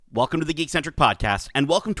Welcome to the Geekcentric Podcast, and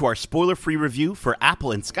welcome to our spoiler-free review for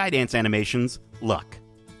Apple and Skydance Animation's Luck.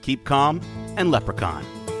 Keep calm and leprechaun.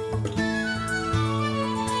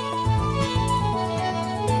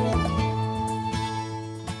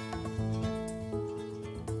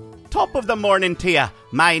 Top of the morning to ya.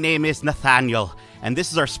 My name is Nathaniel, and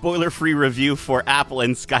this is our spoiler-free review for Apple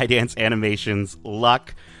and Skydance Animation's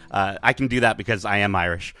Luck. I can do that because I am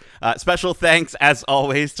Irish. Special thanks, as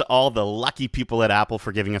always, to all the lucky people at Apple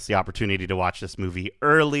for giving us the opportunity to watch this movie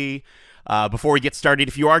early. Before we get started,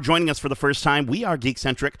 if you are joining us for the first time, we are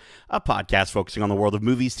Geekcentric, a podcast focusing on the world of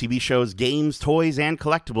movies, TV shows, games, toys, and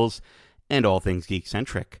collectibles, and all things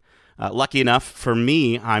Geekcentric. Lucky enough for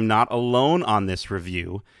me, I'm not alone on this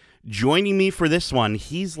review. Joining me for this one,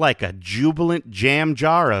 he's like a jubilant jam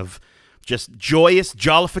jar of just joyous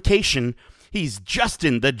jollification. He's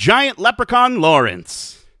Justin, the giant leprechaun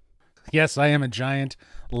Lawrence. Yes, I am a giant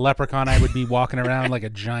leprechaun. I would be walking around like a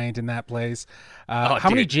giant in that place. How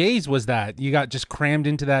many J's was that? You got just crammed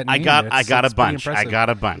into that name? I got a bunch.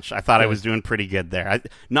 I thought I was doing pretty good there.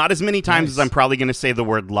 Not as many times as I'm probably going to say the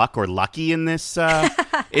word luck or lucky in this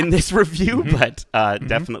in this review, but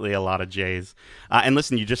definitely a lot of J's. And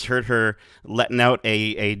listen, you just heard her letting out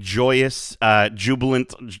a joyous,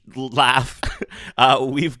 jubilant laugh.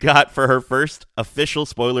 We've got, for her first official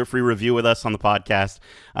spoiler-free review with us on the podcast,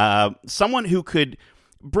 someone who could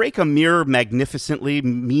break a mirror magnificently,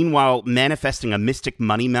 meanwhile manifesting a mystic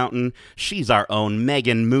money mountain. She's our own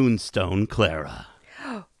Megan Moonstone Clara.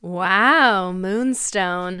 Wow,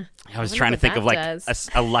 Moonstone. I was trying to think of like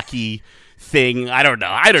a lucky thing. I don't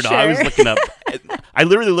know. Sure. I was looking up. I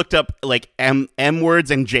literally looked up like M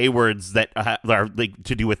words and J words that are like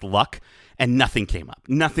to do with luck, and nothing came up.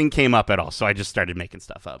 Nothing came up at all. So I just started making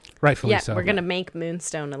stuff up. Rightfully so. We're gonna make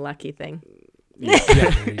Moonstone a lucky thing. Yeah,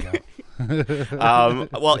 there you go.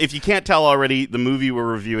 Well, if you can't tell already, the movie we're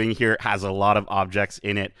reviewing here has a lot of objects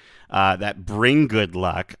in it that bring good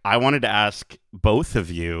luck. I wanted to ask both of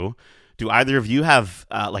you, do either of you have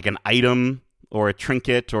like an item or a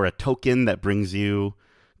trinket or a token that brings you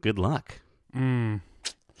good luck? I don't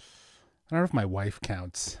know if my wife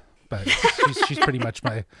counts, but she's pretty much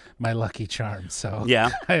my lucky charm. So yeah,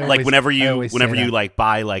 like whenever you like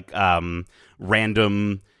buy like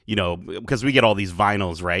random, you know, because we get all these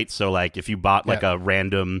vinyls, right? So like if you bought like a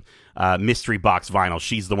random mystery box vinyl,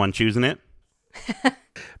 she's the one choosing it.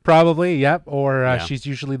 Probably, yep. Or she's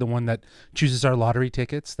usually the one that chooses our lottery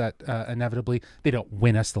tickets that inevitably, they don't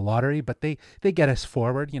win us the lottery, but they get us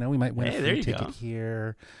forward. You know, we might win a free ticket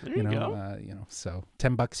here. You know, so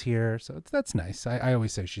 $10 here. So that's nice. I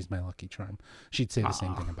always say she's my lucky charm. She'd say the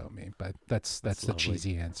same thing about me, but that's the lovely,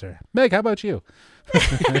 cheesy answer. Meg, how about you?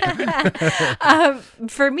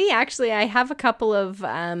 For me, actually, I have a couple of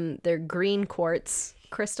they're green quartz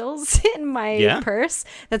crystals in my purse.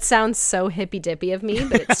 That sounds so hippy dippy of me,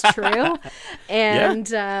 but it's true.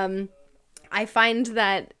 And I find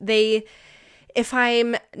that if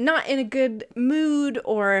I'm not in a good mood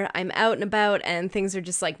or I'm out and about and things are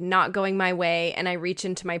just like not going my way and I reach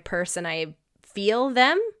into my purse and I feel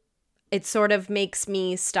them, it sort of makes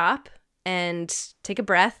me stop and take a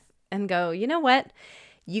breath and go, you know what?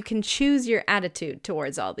 You can choose your attitude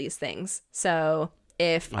towards all these things. So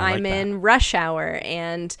if I'm in rush hour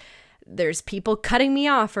and there's people cutting me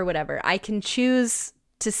off or whatever, I can choose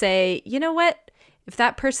to say, you know what? If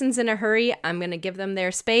that person's in a hurry, I'm going to give them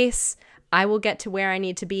their space. I will get to where I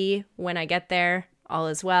need to be when I get there. All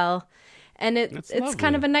is well. And it's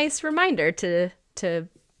kind of a nice reminder to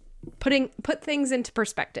put things into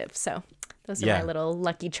perspective. So those are my little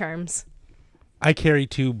lucky charms. I carry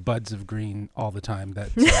 2 buds of green all the time that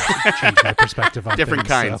change my perspective on different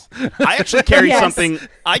things, kinds. So. I actually carry something.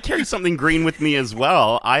 I carry something green with me as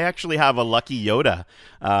well. I actually have a Lucky Yoda,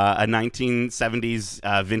 a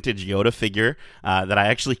 1970s vintage Yoda figure that I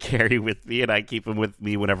actually carry with me, and I keep him with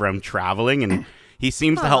me whenever I'm traveling. And he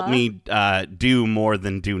seems to help me do more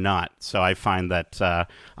than do not. So I find that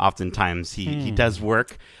oftentimes he does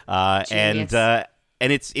work, and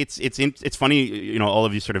it's funny, you know, all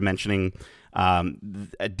of you sort of mentioning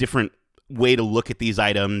a different way to look at these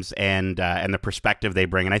items and the perspective they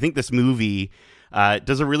bring. And I think this movie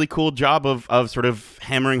does a really cool job of sort of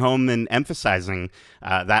hammering home and emphasizing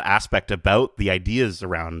that aspect about the ideas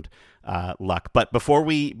around luck. But before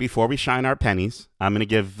we shine our pennies, I'm going to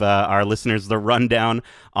give our listeners the rundown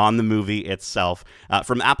on the movie itself.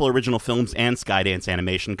 From Apple Original Films and Skydance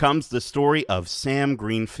Animation comes the story of Sam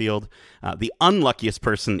Greenfield, the unluckiest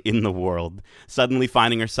person in the world, suddenly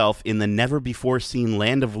finding herself in the never-before-seen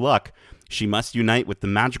land of luck. She must unite with the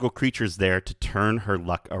magical creatures there to turn her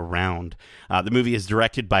luck around. The movie is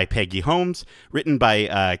directed by Peggy Holmes, written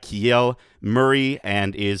by Kiel Murray,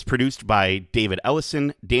 and is produced by David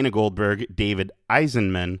Ellison, Dana Goldberg, David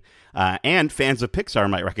Eisenman, and fans of Pixar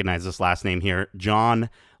might recognize this last name here, John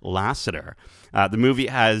Lasseter. The movie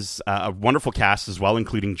has a wonderful cast as well,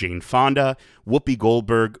 including Jane Fonda, Whoopi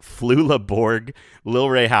Goldberg, Flula Borg, Lil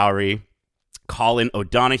Ray Howery, Colin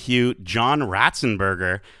O'Donoghue, John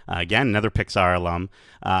Ratzenberger, again, another Pixar alum,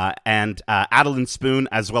 and Adeline Spoon,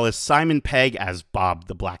 as well as Simon Pegg as Bob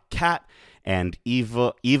the Black Cat, and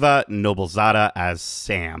Eva Noblezada as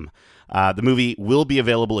Sam. The movie will be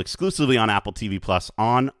available exclusively on Apple TV Plus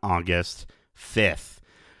on August 5th.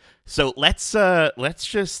 So let's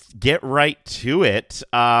just get right to it.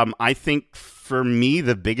 I think for me,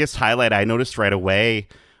 the biggest highlight I noticed right away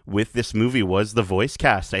with this movie was the voice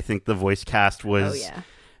cast. I think the voice cast was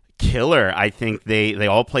killer. I think they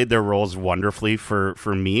all played their roles wonderfully for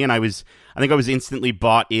me, and I think I was instantly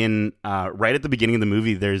bought in right at the beginning of the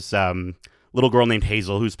movie. There's little girl named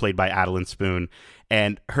Hazel who's played by Adeline Spoon,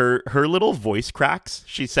 and her little voice cracks.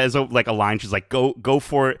 She says like a line. She's like, "Go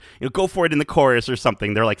for it, go for it" in the chorus or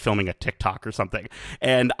something. They're like filming a TikTok or something,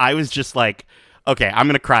 and I was just like, okay, I'm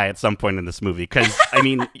going to cry at some point in this movie because, I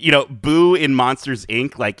mean, Boo in Monsters,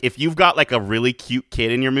 Inc., like, if you've got, like, a really cute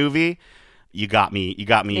kid in your movie, you got me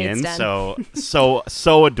in. Done.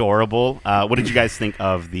 So adorable. What did you guys think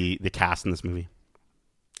of the cast in this movie?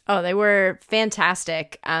 Oh, they were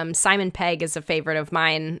fantastic. Simon Pegg is a favorite of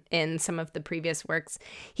mine in some of the previous works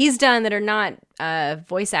he's done that are not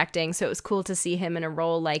voice acting, so it was cool to see him in a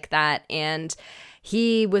role like that, and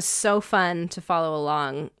he was so fun to follow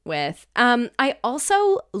along with. I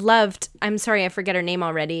also loved, I'm sorry, I forget her name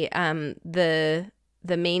already, the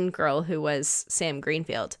main girl who was Sam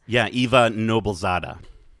Greenfield. Yeah, Eva Noblezada.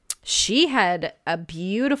 She had a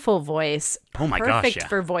beautiful voice. Oh my gosh, perfect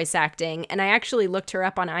for voice acting. And I actually looked her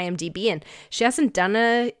up on IMDb, and she hasn't done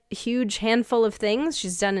a huge handful of things.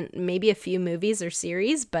 She's done maybe a few movies or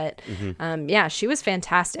series, but yeah, she was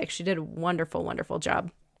fantastic. She did a wonderful, wonderful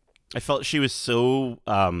job. I felt she was so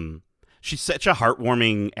she's such a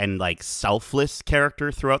heartwarming and like selfless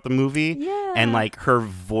character throughout the movie. Yeah. And like her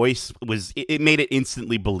voice was it made it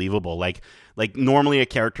instantly believable. Like normally a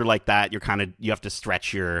character like that, you have to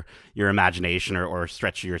stretch your imagination or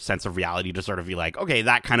stretch your sense of reality to sort of be like, okay,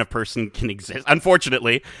 that kind of person can exist.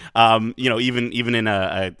 Unfortunately, even in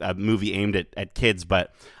a movie aimed at kids.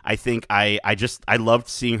 But I think I loved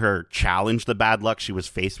seeing her challenge the bad luck she was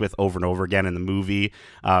faced with over and over again in the movie.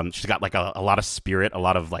 She's got like a lot of spirit, a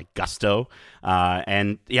lot of like gusto,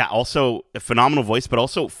 and yeah, also a phenomenal voice, but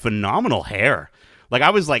also phenomenal hair. Like, I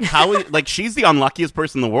was like, how, like, she's the unluckiest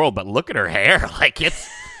person in the world, but look at her hair. Like, it's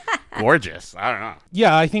gorgeous. I don't know.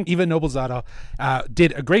 Yeah, I think Eva Noblezada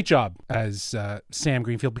did a great job as Sam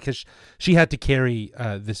Greenfield because she had to carry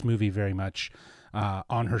this movie very much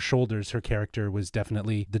on her shoulders. Her character was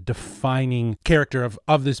definitely the defining character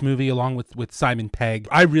of this movie, along with Simon Pegg.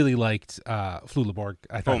 I really liked Flula Borg.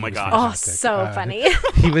 I thought, oh my god, fantastic. Oh, so funny.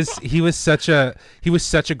 he was such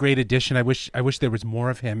a great addition. I wish there was more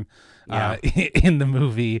of him in the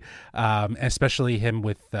movie, especially him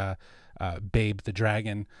with Babe the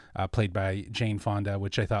Dragon, played by Jane Fonda,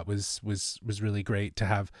 which I thought was really great to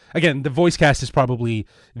have. Again, the voice cast is probably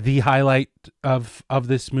the highlight of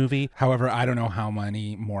this movie. However, I don't know how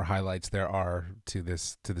many more highlights there are to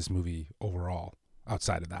this movie overall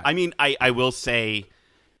outside of that. I mean, I will say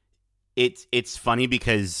it's funny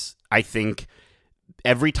because I think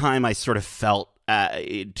every time I sort of felt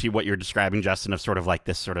to what you're describing, Justin, of sort of like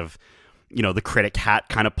this sort of, the critic hat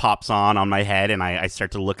kind of pops on my head, and I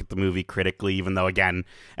start to look at the movie critically, even though, again,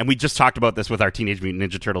 and we just talked about this with our Teenage Mutant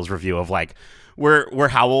Ninja Turtles review of like, we're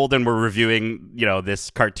how old, and we're reviewing, this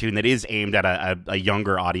cartoon that is aimed at a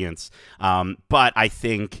younger audience. But I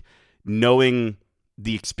think knowing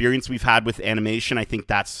the experience we've had with animation, I think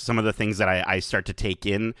that's some of the things that I start to take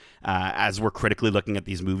in as we're critically looking at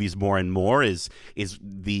these movies more and more is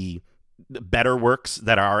the better works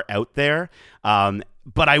that are out there.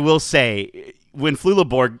 But I will say, when Flula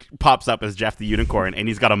Borg pops up as Jeff the Unicorn, and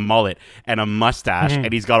he's got a mullet and a mustache,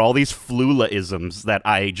 and he's got all these Flula-isms that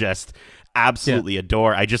I just absolutely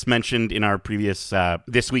adore. I just mentioned in our previous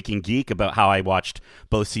This Week in Geek about how I watched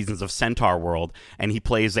both seasons of Centaur World, and he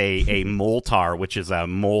plays a Moltar, which is a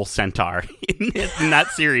mole centaur in that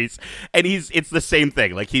series, and it's the same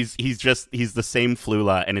thing. Like he's the same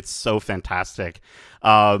Flula, and it's so fantastic.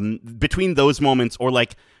 Between those moments, or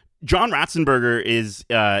like John Ratzenberger is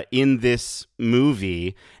in this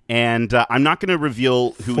movie, and I'm not going to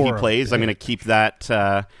reveal who he plays. I'm going to keep that.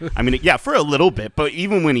 For a little bit. But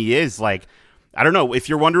even when he is, like, I don't know if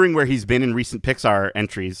you're wondering where he's been in recent Pixar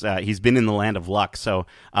entries. He's been in the land of luck. So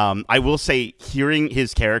I will say, hearing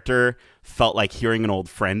his character felt like hearing an old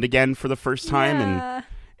friend again for the first time, and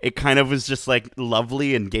it kind of was just like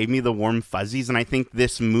lovely and gave me the warm fuzzies. And I think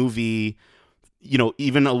this movie, you know,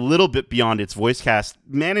 even a little bit beyond its voice cast,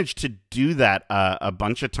 managed to do that a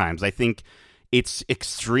bunch of times. I think it's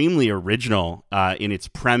extremely original in its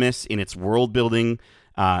premise, in its world building,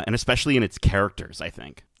 and especially in its characters, I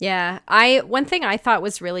think. Yeah, one thing I thought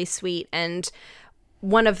was really sweet, and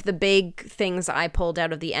one of the big things I pulled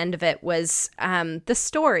out of the end of it was the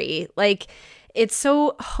story. Like, it's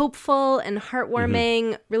so hopeful and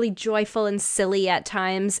heartwarming, really joyful and silly at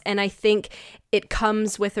times. And I think it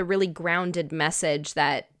comes with a really grounded message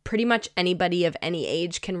that pretty much anybody of any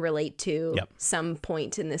age can relate to some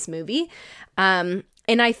point in this movie. And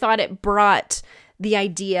I thought it brought the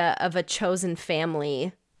idea of a chosen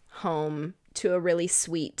family home to a really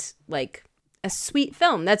sweet, like a sweet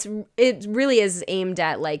film. It really is aimed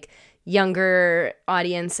at like younger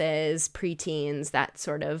audiences, preteens, that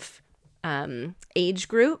sort of age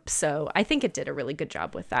group. So I think it did a really good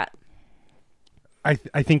job with that. I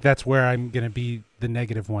think that's where I'm going to be the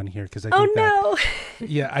negative one here, because I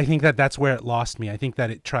think I think that's where it lost me. I think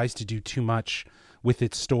that it tries to do too much with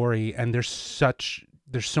its story, and there's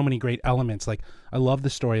so many great elements. Like, I love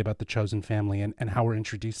the story about the chosen family and how we're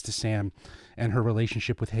introduced to Sam and her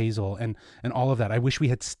relationship with Hazel and all of that. I wish we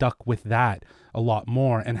had stuck with that a lot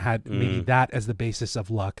more and had maybe that as the basis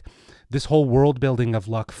of Luck. This whole world building of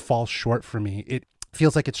Luck falls short for me. It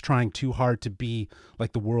feels like it's trying too hard to be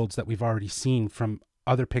like the worlds that we've already seen from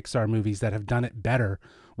other Pixar movies that have done it better,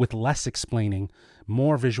 with less explaining,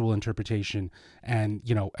 more visual interpretation. And,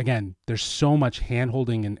 you know, again, there's so much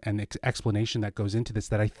hand-holding and explanation that goes into this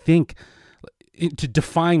that I think, to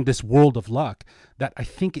define this world of Luck, that I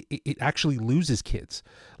think it actually loses kids.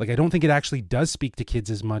 Like, I don't think it actually does speak to kids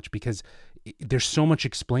as much, because there's so much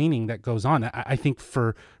explaining that goes on. I think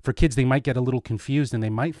for kids, they might get a little confused and they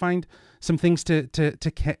might find some things to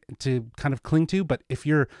kind of cling to. But if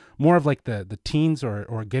you're more of like the teens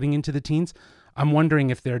or getting into the teens, I'm wondering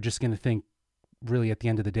if they're just going to think, really, at the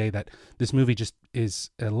end of the day, that this movie just is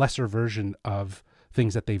a lesser version of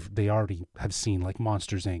things that they already have seen, like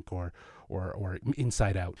Monsters, Inc. or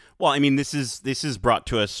Inside Out. Well, I mean, this is brought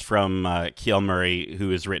to us from Kiel Murray,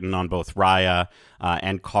 who has written on both Raya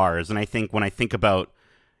and Cars. And I think when I think about,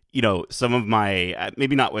 you know, some of my,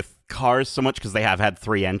 maybe not with Cars so much because they have had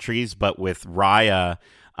 3 entries, but with Raya,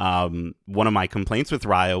 one of my complaints with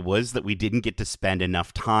Raya was that we didn't get to spend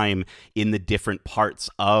enough time in the different parts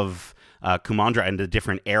of Kumandra and the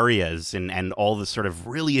different areas and all the sort of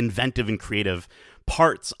really inventive and creative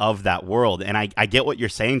parts of that world. And I get what you're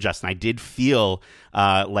saying, Justin. I did feel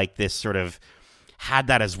like this sort of had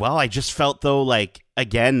that as well. I just felt, though, like,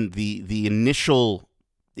 again, the initial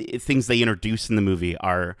things they introduce in the movie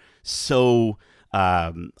are so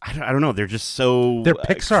I don't know, they're just so they're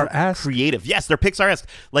Pixar-esque creative. Yes, they're Pixar-esque.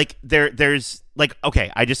 Like, there's like,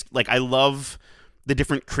 okay, I love the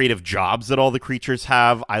different creative jobs that all the creatures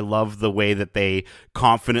have. I love the way that they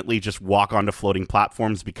confidently just walk onto floating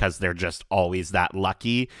platforms because they're just always that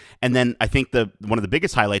lucky. And then I think one of the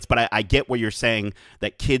biggest highlights, but I get what you're saying,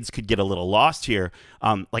 that kids could get a little lost here.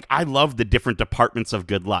 Like, I love the different departments of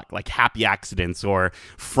good luck, like happy accidents or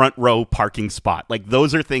front row parking spot. Like,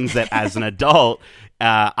 those are things that as an adult,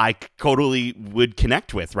 I totally would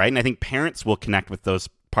connect with, right? And I think parents will connect with those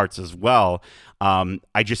parts as well.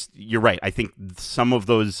 You're right. I think some of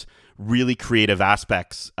those really creative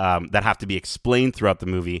aspects that have to be explained throughout the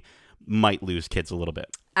movie might lose kids a little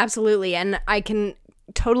bit. Absolutely. And I can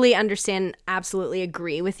totally understand, absolutely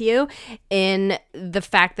agree with you in the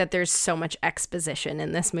fact that there's so much exposition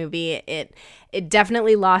in this movie. It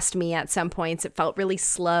definitely lost me at some points. It felt really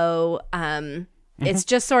slow. It's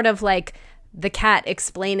just sort of like the cat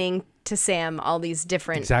explaining to Sam all these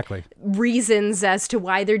different reasons as to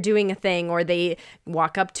why they're doing a thing, or they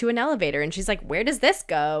walk up to an elevator and she's like, where does this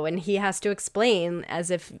go? And he has to explain as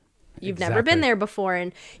if you've never been there before.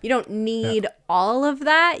 And you don't need all of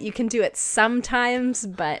that. You can do it sometimes,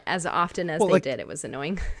 but as often as they did, it was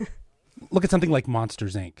annoying. Look at something like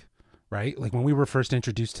Monsters, Inc., right? Like, when we were first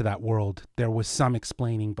introduced to that world, there was some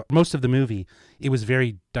explaining, but most of the movie, it was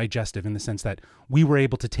very digestive in the sense that we were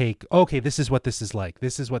able to take, okay, this is what this is like.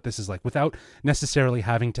 This is what this is like, without necessarily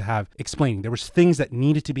having to have explaining. There was things that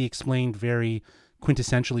needed to be explained very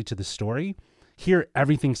quintessentially to the story. Here,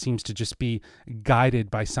 everything seems to just be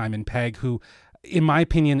guided by Simon Pegg, who, in my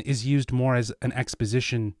opinion, is used more as an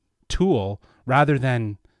exposition tool rather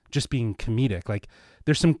than just being comedic. Like,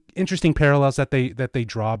 there's some interesting parallels that they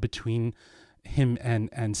draw between him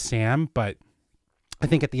and Sam, but I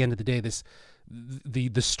think at the end of the day,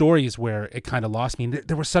 the story is where it kind of lost me. And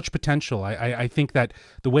there was such potential. I think that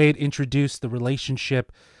the way it introduced the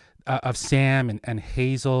relationship of Sam and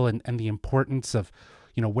Hazel and the importance of,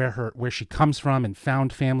 you know, where she comes from and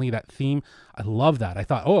found family, that theme, I love that. I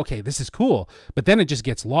thought, oh, okay, this is cool. But then it just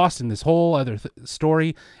gets lost in this whole other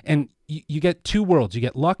story, and you get two worlds. You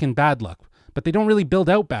get luck and bad luck, but they don't really build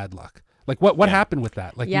out bad luck. Like what happened with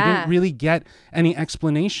that? Like you didn't really get any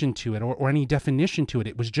explanation to it or any definition to it.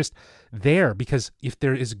 It was just there because if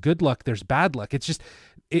there is good luck, there's bad luck. It's just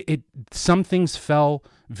some things fell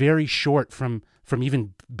very short from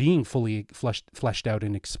even being fully fleshed out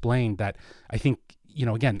and explained. That I think, you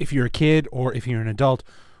know, again, if you're a kid or if you're an adult,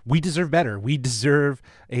 we deserve better. We deserve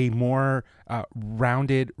a more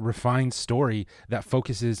rounded, refined story that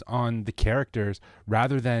focuses on the characters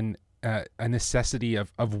rather than a necessity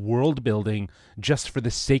of world building just for the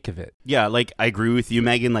sake of it. Yeah, like I agree with you,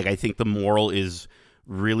 Megan. Like I think the moral is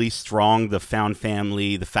really strong. The found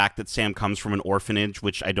family, the fact that Sam comes from an orphanage,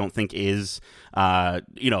 which I don't think is,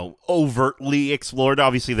 overtly explored.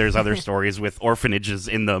 Obviously, there's other stories with orphanages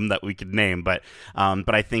in them that we could name, but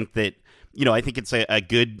I think that, you know, I think it's a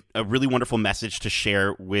really wonderful message to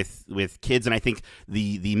share with kids. And I think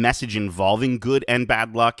the message involving good and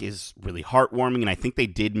bad luck is really heartwarming. And I think they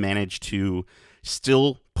did manage to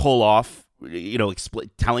still pull off, you know,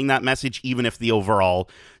 telling that message, even if the overall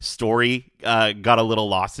story got a little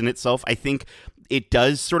lost in itself. I think it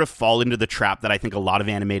does sort of fall into the trap that I think a lot of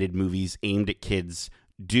animated movies aimed at kids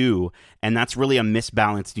do, and that's really a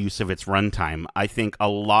misbalanced use of its runtime. I think a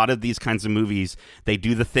lot of these kinds of movies, they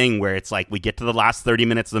do the thing where it's like we get to the last 30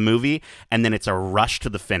 minutes of the movie and then it's a rush to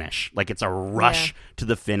the finish. Like it's a rush to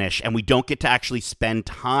the finish, and we don't get to actually spend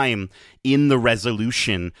time in the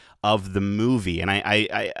resolution of the movie. And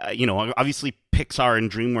I you know, obviously Pixar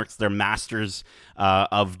and DreamWorks, they're masters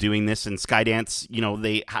of doing this, and Skydance, you know,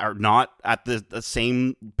 they are not at the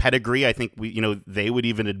same pedigree. I think they would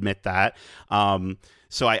even admit that.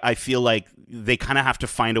 So I feel like they kind of have to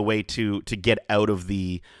find a way to get out of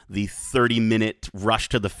the 30-minute rush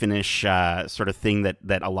to the finish sort of thing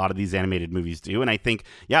that a lot of these animated movies do. And I think,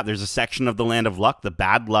 there's a section of the Land of Luck, the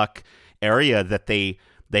bad luck area, that they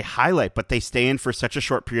highlight, but they stay in for such a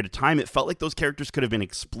short period of time. It felt like those characters could have been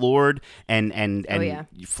explored and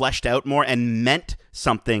fleshed out more and meant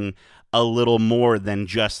something a little more than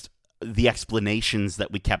just the explanations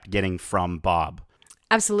that we kept getting from Bob.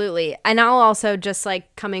 Absolutely. And I'll also, just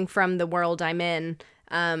like coming from the world I'm in,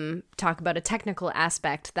 talk about a technical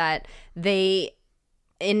aspect that they,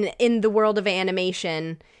 in the world of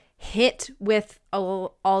animation, hit with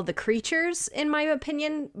all the creatures, in my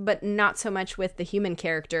opinion, but not so much with the human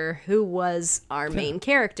character, who was our main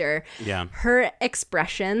character. Yeah. Her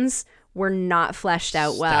expressions were not fleshed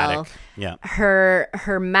out well. Yeah.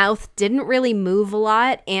 Her mouth didn't really move a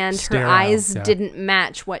lot, and her eyes didn't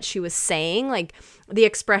match what she was saying. Like, the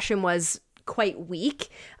expression was quite weak.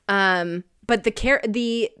 But the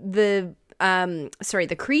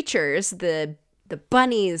creatures, the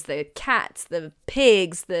bunnies, the cats, the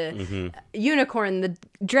pigs, the unicorn, the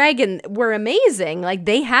dragon were amazing. Like,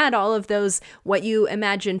 they had all of those, what you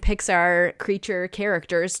imagine Pixar creature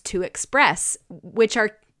characters to express, which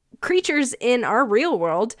are creatures in our real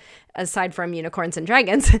world, aside from unicorns and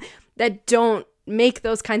dragons, that don't make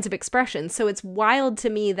those kinds of expressions. So it's wild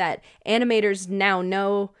to me that animators now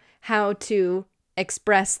know how to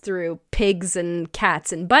express through pigs and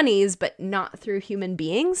cats and bunnies, but not through human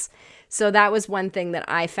beings. So that was one thing that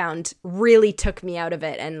I found really took me out of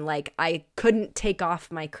it, and like I couldn't take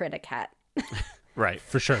off my critic hat. Right,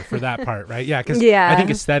 for sure, for that part, right? Yeah, because I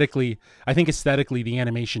think aesthetically the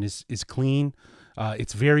animation is clean.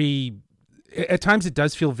 It's very, at times it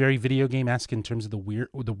does feel very video game-esque in terms of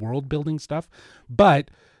the world building stuff,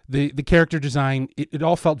 but the character design, it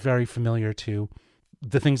all felt very familiar to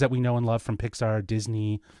the things that we know and love from Pixar,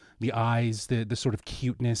 Disney, the eyes, the sort of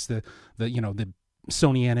cuteness, the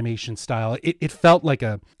Sony animation style. It felt like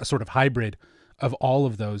a sort of hybrid of all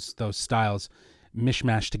of those styles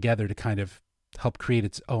mishmashed together to kind of help create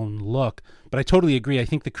its own look. But I totally agree. I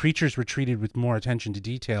think the creatures were treated with more attention to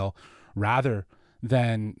detail rather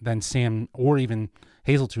than Sam or even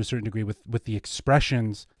Hazel to a certain degree with the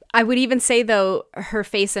expressions. I would even say, though, her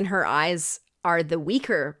face and her eyes are the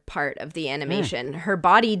weaker part of the animation. Her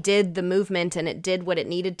body did the movement and it did what it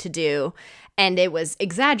needed to do, and it was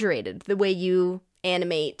exaggerated the way you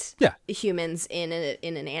animate humans in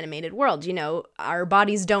an animated world. You know, our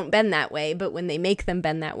bodies don't bend that way, but when they make them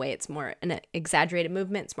bend that way, it's more an exaggerated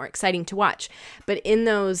movement. It's more exciting to watch. But in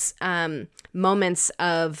those moments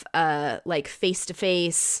of like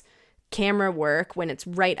face-to-face camera work when it's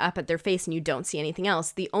right up at their face and you don't see anything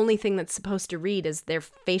else. The only thing that's supposed to read is their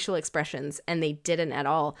facial expressions, and they didn't at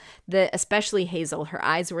all. Especially Hazel, her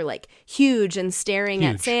eyes were like huge and staring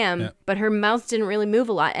at Sam, but her mouth didn't really move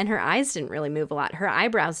a lot and her eyes didn't really move a lot. Her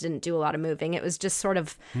eyebrows didn't do a lot of moving. It was just sort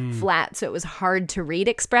of flat, so it was hard to read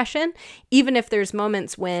expression, even if there's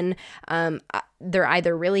moments when they're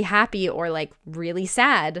either really happy or like really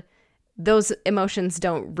sad. Those emotions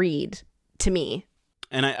don't read to me.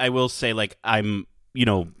 And I will say, like, I'm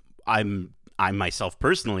myself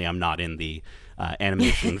personally, I'm not in the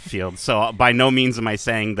animation field. So by no means am I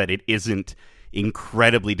saying that it isn't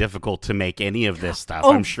incredibly difficult to make any of this stuff.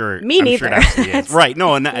 Oh, I'm sure. Me neither. Sure it actually is. Right.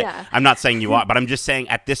 No, and I'm not saying you are, but I'm just saying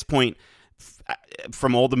at this point,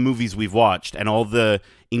 from all the movies we've watched and all the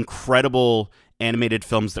incredible animated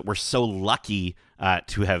films that we're so lucky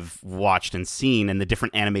to have watched and seen, and the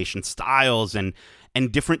different animation styles and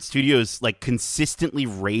different studios like consistently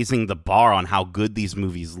raising the bar on how good these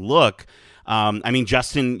movies look. I mean,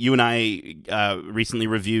 Justin, you and I recently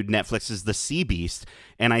reviewed Netflix's The Sea Beast,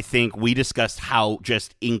 and I think we discussed how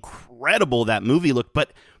just incredible that movie looked.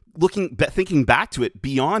 But thinking back to it,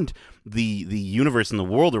 beyond the universe and the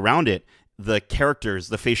world around it, the characters,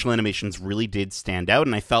 the facial animations really did stand out,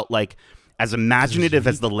 and I felt like, as imaginative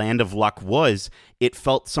as the Land of Luck was, it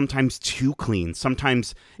felt sometimes too clean.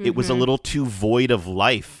 Sometimes it was a little too void of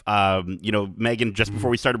life. Megan, just before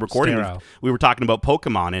we started recording, we were talking about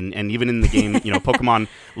Pokemon, and even in the game, Pokemon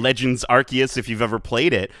Legends Arceus, if you've ever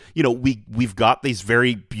played it, we've got these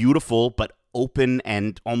very beautiful but open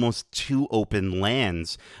and almost too open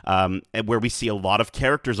lands where we see a lot of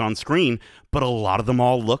characters on screen, but a lot of them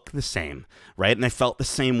all look the same, right? And I felt the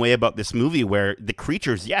same way about this movie, where the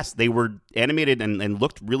creatures, yes, they were animated and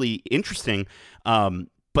looked really interesting,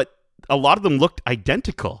 but a lot of them looked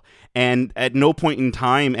identical. And at no point in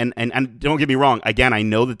time, and don't get me wrong, again, I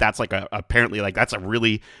know that's like apparently like that's a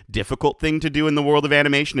really difficult thing to do in the world of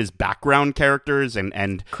animation, is background characters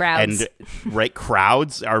and crowds. And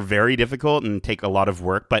crowds are very difficult and take a lot of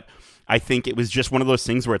work. But I think it was just one of those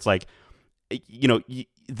things where it's like,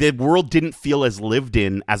 the world didn't feel as lived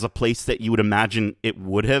in as a place that you would imagine it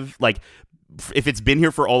would have. Like, if it's been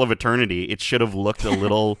here for all of eternity, it should have looked a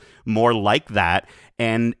little more like that.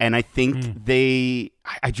 And I think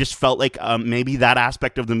I just felt like maybe that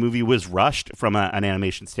aspect of the movie was rushed from an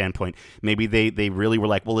animation standpoint. Maybe they really were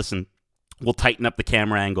like, well, listen, we'll tighten up the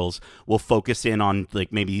camera angles. We'll focus in on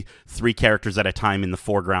like maybe 3 characters at a time in the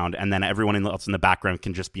foreground, and then everyone else in the background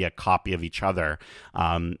can just be a copy of each other.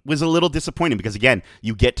 Was a little disappointing because, again,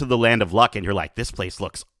 you get to the Land of Luck and you're like, this place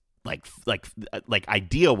looks like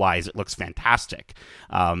idea wise, it looks fantastic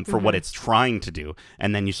for what it's trying to do,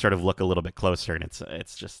 and then you sort of look a little bit closer and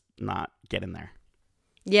it's just not getting there.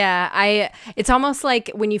 Yeah, it's almost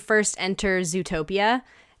like when you first enter Zootopia,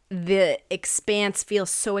 the expanse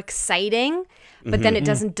feels so exciting, but then it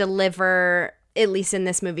doesn't deliver. At least in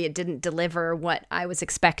this movie, it didn't deliver what I was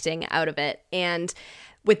expecting out of it. And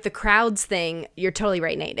with the crowds thing, you're totally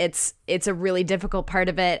right, Nate. It's a really difficult part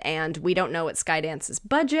of it, and we don't know what Skydance's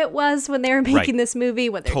budget was when they were making this movie,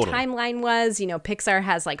 what their timeline was. Pixar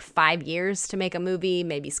has like 5 years to make a movie.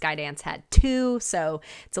 Maybe Skydance had 2, so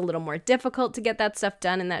it's a little more difficult to get that stuff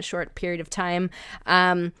done in that short period of time.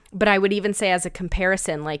 But I would even say, as a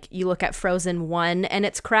comparison, like, you look at Frozen 1 and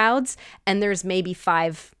its crowds, and there's maybe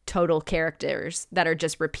 5 total characters that are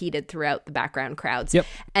just repeated throughout the background crowds. Yep.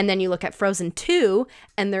 And then you look at Frozen 2,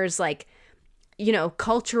 and there's like,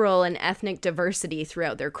 cultural and ethnic diversity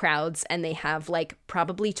throughout their crowds, and they have like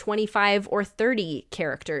probably 25 or 30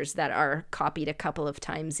 characters that are copied a couple of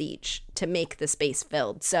times each to make the space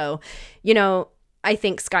filled. So, I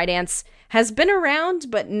think Skydance has been around,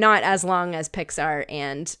 but not as long as Pixar,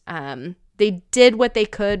 and they did what they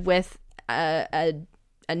could with a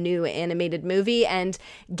new animated movie, and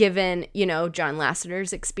given John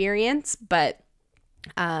Lasseter's experience, but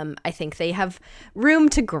I think they have room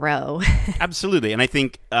to grow. Absolutely. And I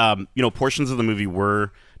think portions of the movie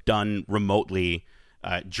were done remotely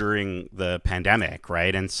during the pandemic,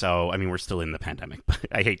 right? And so, I mean, we're still in the pandemic, but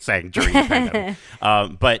I hate saying during the pandemic.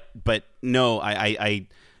 But no, I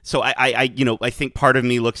think part of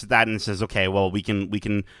me looks at that and says, okay, well, we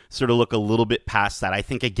can sort of look a little bit past that. I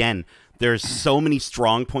think, again, there's so many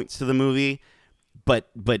strong points to the movie,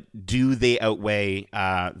 but do they outweigh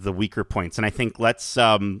the weaker points? And I think let's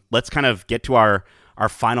kind of get to our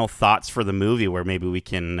final thoughts for the movie, where maybe we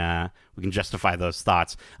can justify those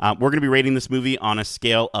thoughts. We're going to be rating this movie on a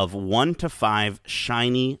scale of 1 to 5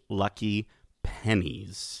 shiny lucky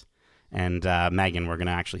pennies. And Megan, we're going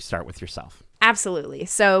to actually start with yourself. Absolutely.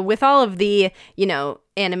 So with all of the,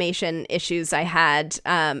 animation issues I had,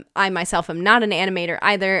 I myself am not an animator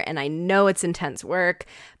either, and I know it's intense work,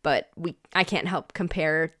 but I can't help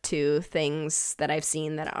compare to things that I've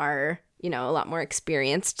seen that are, a lot more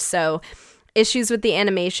experienced. So issues with the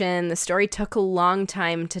animation, the story took a long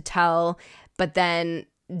time to tell, but then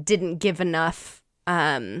didn't give enough,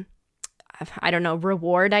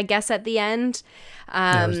 reward, I guess, at the end.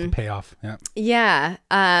 There's the payoff. Yeah. Yeah.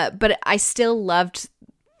 But I still loved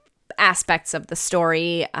aspects of the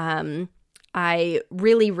story. I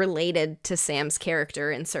really related to Sam's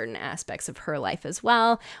character in certain aspects of her life as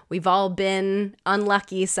well. We've all been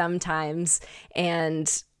unlucky sometimes.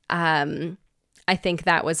 And I think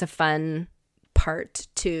that was a fun part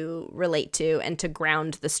to relate to and to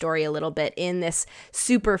ground the story a little bit in this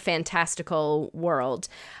super fantastical world.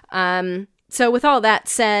 So with all that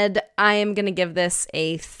said, I am going to give this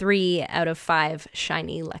a 3 out of 5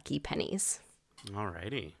 shiny lucky pennies.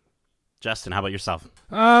 Alrighty. Justin, how about yourself?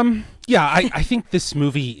 I think this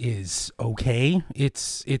movie is okay.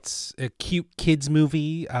 It's a cute kids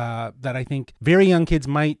movie that I think very young kids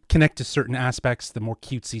might connect to certain aspects, the more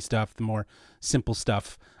cutesy stuff, the more simple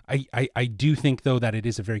stuff. I do think, though, that it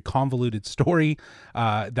is a very convoluted story,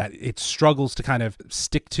 that it struggles to kind of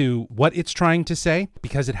stick to what it's trying to say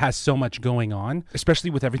because it has so much going on,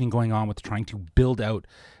 especially with everything going on with trying to build out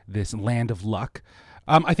this land of luck.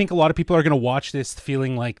 I think a lot of people are going to watch this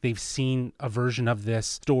feeling like they've seen a version of this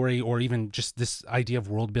story or even just this idea of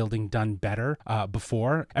world building done better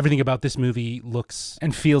before. Everything about this movie looks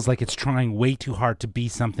and feels like it's trying way too hard to be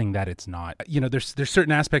something that it's not. There's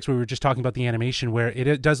certain aspects where we were just talking about the animation where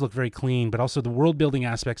it does look very clean, but also the world building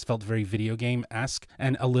aspects felt very video game-esque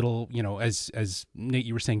and a little, as Nate,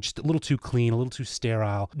 you were saying, just a little too clean, a little too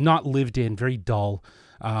sterile, not lived in, very dull.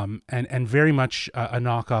 And very much a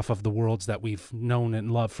knockoff of the worlds that we've known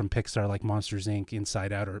and loved from Pixar, like Monsters, Inc.,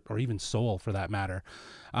 Inside Out, or even Soul, for that matter.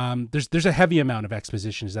 There's a heavy amount of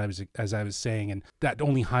exposition, as I was saying, and that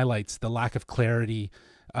only highlights the lack of clarity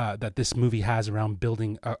that this movie has around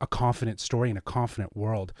building a confident story and a confident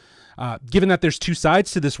world. Given that there's two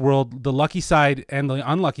sides to this world, the lucky side and the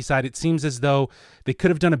unlucky side, it seems as though they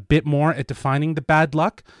could have done a bit more at defining the bad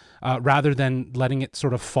luck. Rather than letting it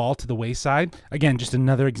sort of fall to the wayside. Again, just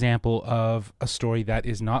another example of a story that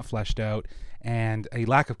is not fleshed out and a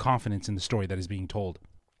lack of confidence in the story that is being told.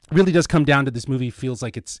 It really does come down to this movie feels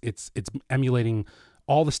like it's emulating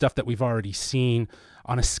all the stuff that we've already seen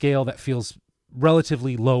on a scale that feels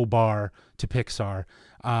relatively low bar to Pixar,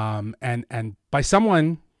 and by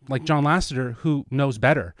someone like John Lasseter who knows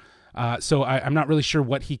better. So I'm not really sure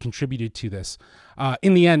what he contributed to this.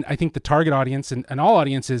 In the end, I think the target audience and all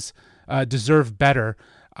audiences deserve better.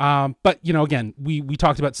 But, again, we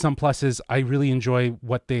talked about some pluses. I really enjoy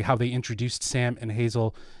how they introduced Sam and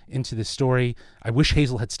Hazel into this story. I wish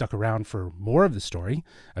Hazel had stuck around for more of the story.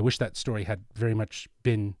 I wish that story had very much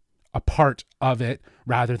been a part of it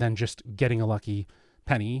rather than just getting a lucky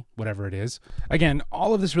penny, whatever it is. Again,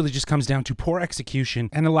 all of this really just comes down to poor execution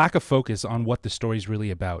and a lack of focus on what the story is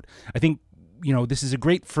really about. I think, this is a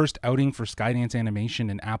great first outing for Skydance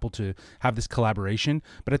Animation and Apple to have this collaboration,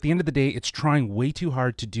 but at the end of the day, it's trying way too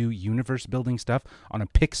hard to do universe building stuff on a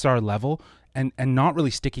Pixar level and not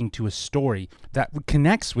really sticking to a story that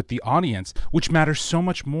connects with the audience, which matters so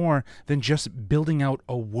much more than just building out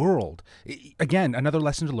a world. Again, another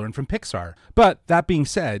lesson to learn from Pixar. But that being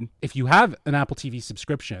said, if you have an Apple TV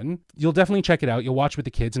subscription, you'll definitely check it out. You'll watch with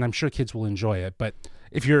the kids, and I'm sure kids will enjoy it. But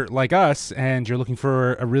if you're like us and you're looking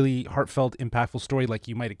for a really heartfelt, impactful story like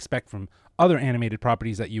you might expect from other animated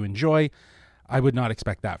properties that you enjoy, I would not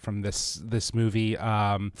expect that from this movie.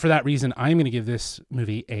 For that reason, I'm going to give this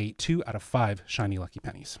movie a 2 out of 5 shiny lucky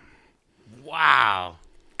pennies. Wow.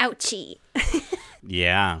 Ouchie.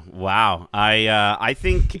 Yeah. Wow. I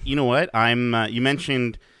think, you know what? You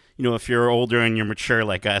mentioned, if you're older and you're mature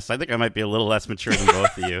like us, I think I might be a little less mature than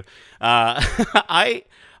both of you.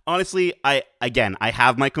 Honestly, I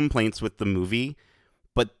have my complaints with the movie,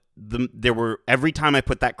 but there were every time I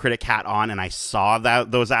put that critic hat on and I saw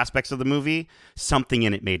those aspects of the movie, something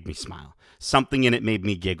in it made me smile. Something in it made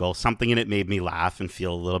me giggle. Something in it made me laugh and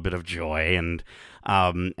feel a little bit of joy. And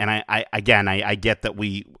I get that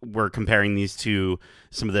we're comparing these to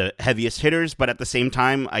some of the heaviest hitters, but at the same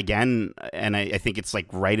time, again, and I think it's like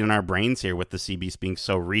right in our brains here with the Sea Beast being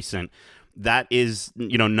so recent. That is,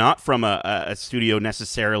 not from a studio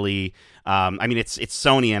necessarily. It's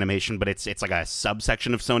Sony Animation, but it's like a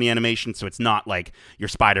subsection of Sony Animation, so it's not like your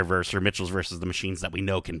Spider-Verse or Mitchell's versus the Machines that we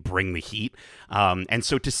know can bring the heat. And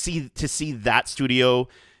so to see that studio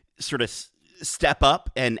sort of step up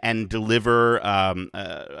and deliver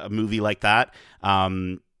a movie like that,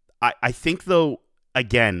 I think, though,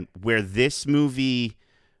 again, where this movie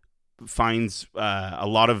finds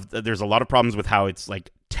there's a lot of problems with how it's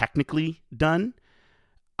like technically done,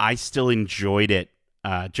 I still enjoyed it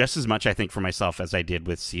just as much, I think, for myself as I did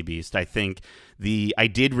with Sea Beast. I think I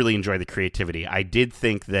did really enjoy the creativity. I did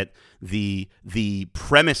think that the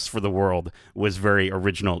premise for the world was very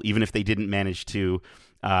original, even if they didn't manage to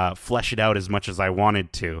flesh it out as much as I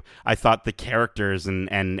wanted to. I thought the characters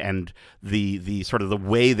and the sort of the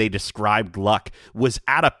way they described Luck was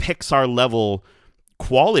at a Pixar level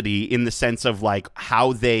quality, in the sense of like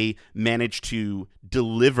how they managed to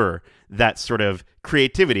deliver that sort of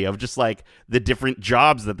creativity of just like the different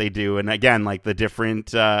jobs that they do, and again, like the different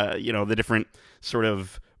the different sort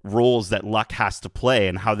of roles that Luck has to play,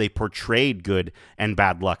 and how they portrayed good and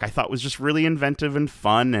bad luck, I thought was just really inventive and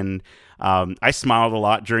fun. And I smiled a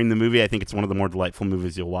lot during the movie. I think it's one of the more delightful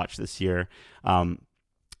movies you'll watch this year.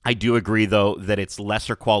 I do agree, though, that its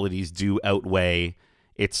lesser qualities do outweigh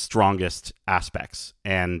its strongest aspects,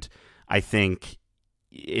 and I think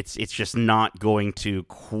it's just not going to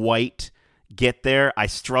quite get there. I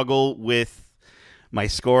struggle with my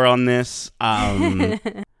score on this.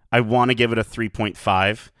 I want to give it a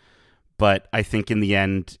 3.5, but I think in the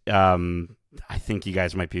end, I think you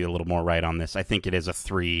guys might be a little more right on this. I think it is a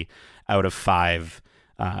 3 out of 5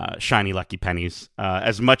 shiny lucky pennies.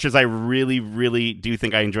 As much as I really, really do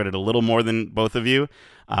think I enjoyed it a little more than both of you,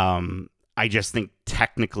 I just think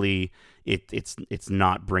technically it's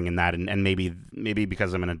not bringing that, and maybe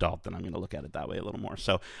because I'm an adult, then I'm going to look at it that way a little more.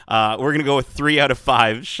 So we're going to go with 3 out of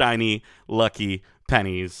 5 shiny lucky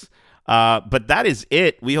pennies. But that is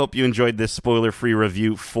it. We hope you enjoyed this spoiler-free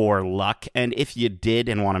review for Luck. And if you did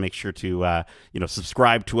and want to make sure to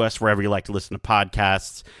subscribe to us wherever you like to listen to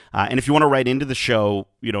podcasts, and if you want to write into the show,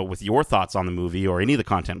 with your thoughts on the movie or any of the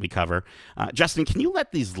content we cover, Justin, can you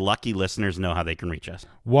let these lucky listeners know how they can reach us?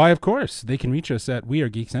 Why, of course. They can reach us at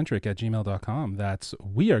wearegeekcentric@gmail.com. That's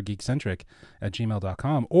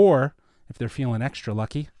wearegeekcentric@gmail.com. Or if they're feeling extra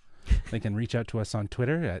lucky, they can reach out to us on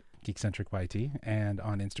Twitter at GeekcentricYT and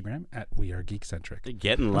on Instagram at wearegeekcentric. They're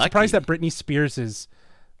getting lucky. I'm surprised that Britney Spears'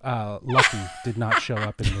 Lucky did not show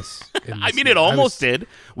up in this. I mean, it almost did.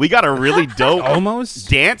 We got a really dope almost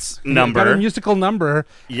dance number. Got a musical number.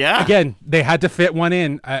 Yeah. Again, they had to fit one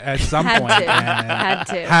in at some point. Had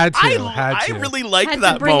to. I really liked that moment.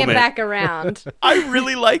 Had to bring it back around. I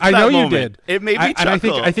really liked that moment. I know you did. It made me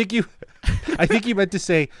chuckle. And I think you meant to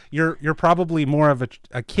say you're probably more of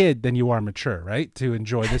a kid than you are mature, right? To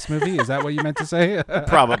enjoy this movie. Is that what you meant to say?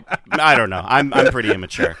 Probably. I don't know. I'm pretty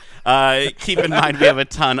immature. Keep in mind we have a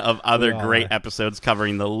ton of other great episodes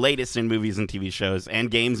covering the latest in movies and TV shows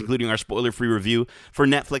and games, including our spoiler-free review for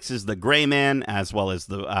Netflix's The Gray Man, as well as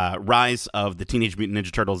the Rise of the Teenage Mutant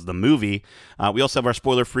Ninja Turtles, the movie. We also have our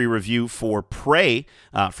spoiler-free review for Prey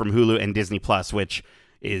from Hulu and Disney Plus, which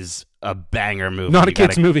is a banger movie. Not a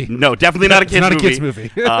kid's movie. No, definitely not a kid's movie. Not a kid's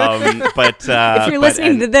movie. But if you're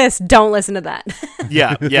listening to this, don't listen to that.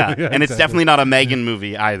 Yeah. And it's definitely not a Megan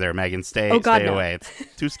movie either. Megan, stay away. It's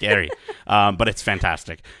too scary. But it's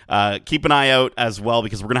fantastic. Keep an eye out as well,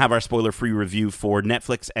 because we're going to have our spoiler-free review for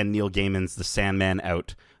Netflix and Neil Gaiman's The Sandman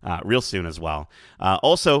out real soon as well.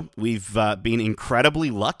 Also, we've been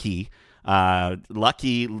incredibly lucky,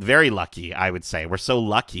 very lucky, I would say. We're so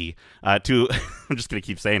lucky to I'm just gonna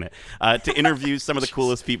keep saying it, to interview some of the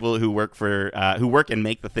coolest people who work and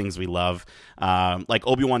make the things we love, like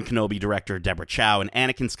Obi-Wan Kenobi director Deborah Chow and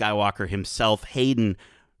Anakin Skywalker himself, Hayden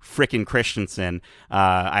frickin' Christensen.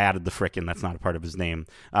 I added the frickin', that's not a part of his name.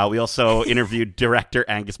 We also interviewed director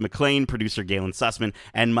Angus MacLean, producer Galen Sussman,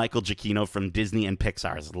 and Michael Giacchino from Disney and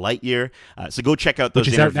Pixar's Lightyear. So go check out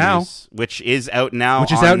those interviews. Which is out now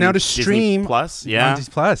to stream. Disney Plus. Yeah. On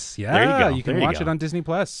Disney Plus. Yeah. There you go. You can watch it on Disney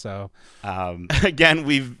Plus. So again,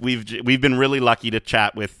 we've been really lucky to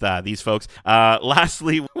chat with these folks.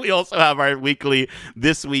 Lastly, we also have our weekly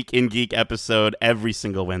This Week in Geek episode every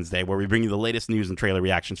single Wednesday, where we bring you the latest news and trailer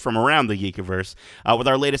reactions from around the Geekiverse. With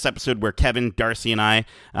our latest episode where Kevin, Darcy, and I,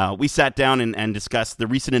 we sat down and discussed the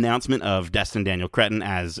recent announcement of Destin Daniel Cretton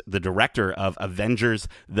as the director of Avengers: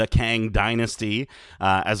 The Kang Dynasty,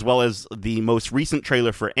 as well as the most recent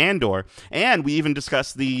trailer for Andor, and we even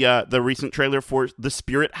discussed the recent trailer for the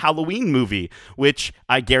Spirit Halloween movie, which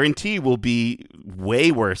I guarantee will be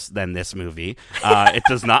way worse than this movie. It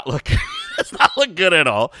does not look good at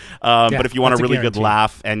all. But if you want a really good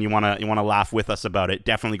laugh and you want to laugh with us about it,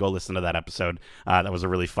 definitely go listen to that episode. That was a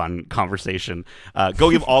really fun conversation.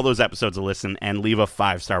 Go give all those episodes a listen and leave a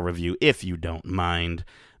 5-star review if you don't mind.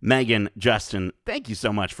 Megan, Justin, thank you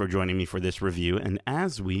so much for joining me for this review. And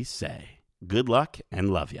as we say, good luck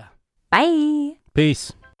and love ya. Bye.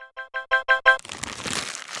 Peace.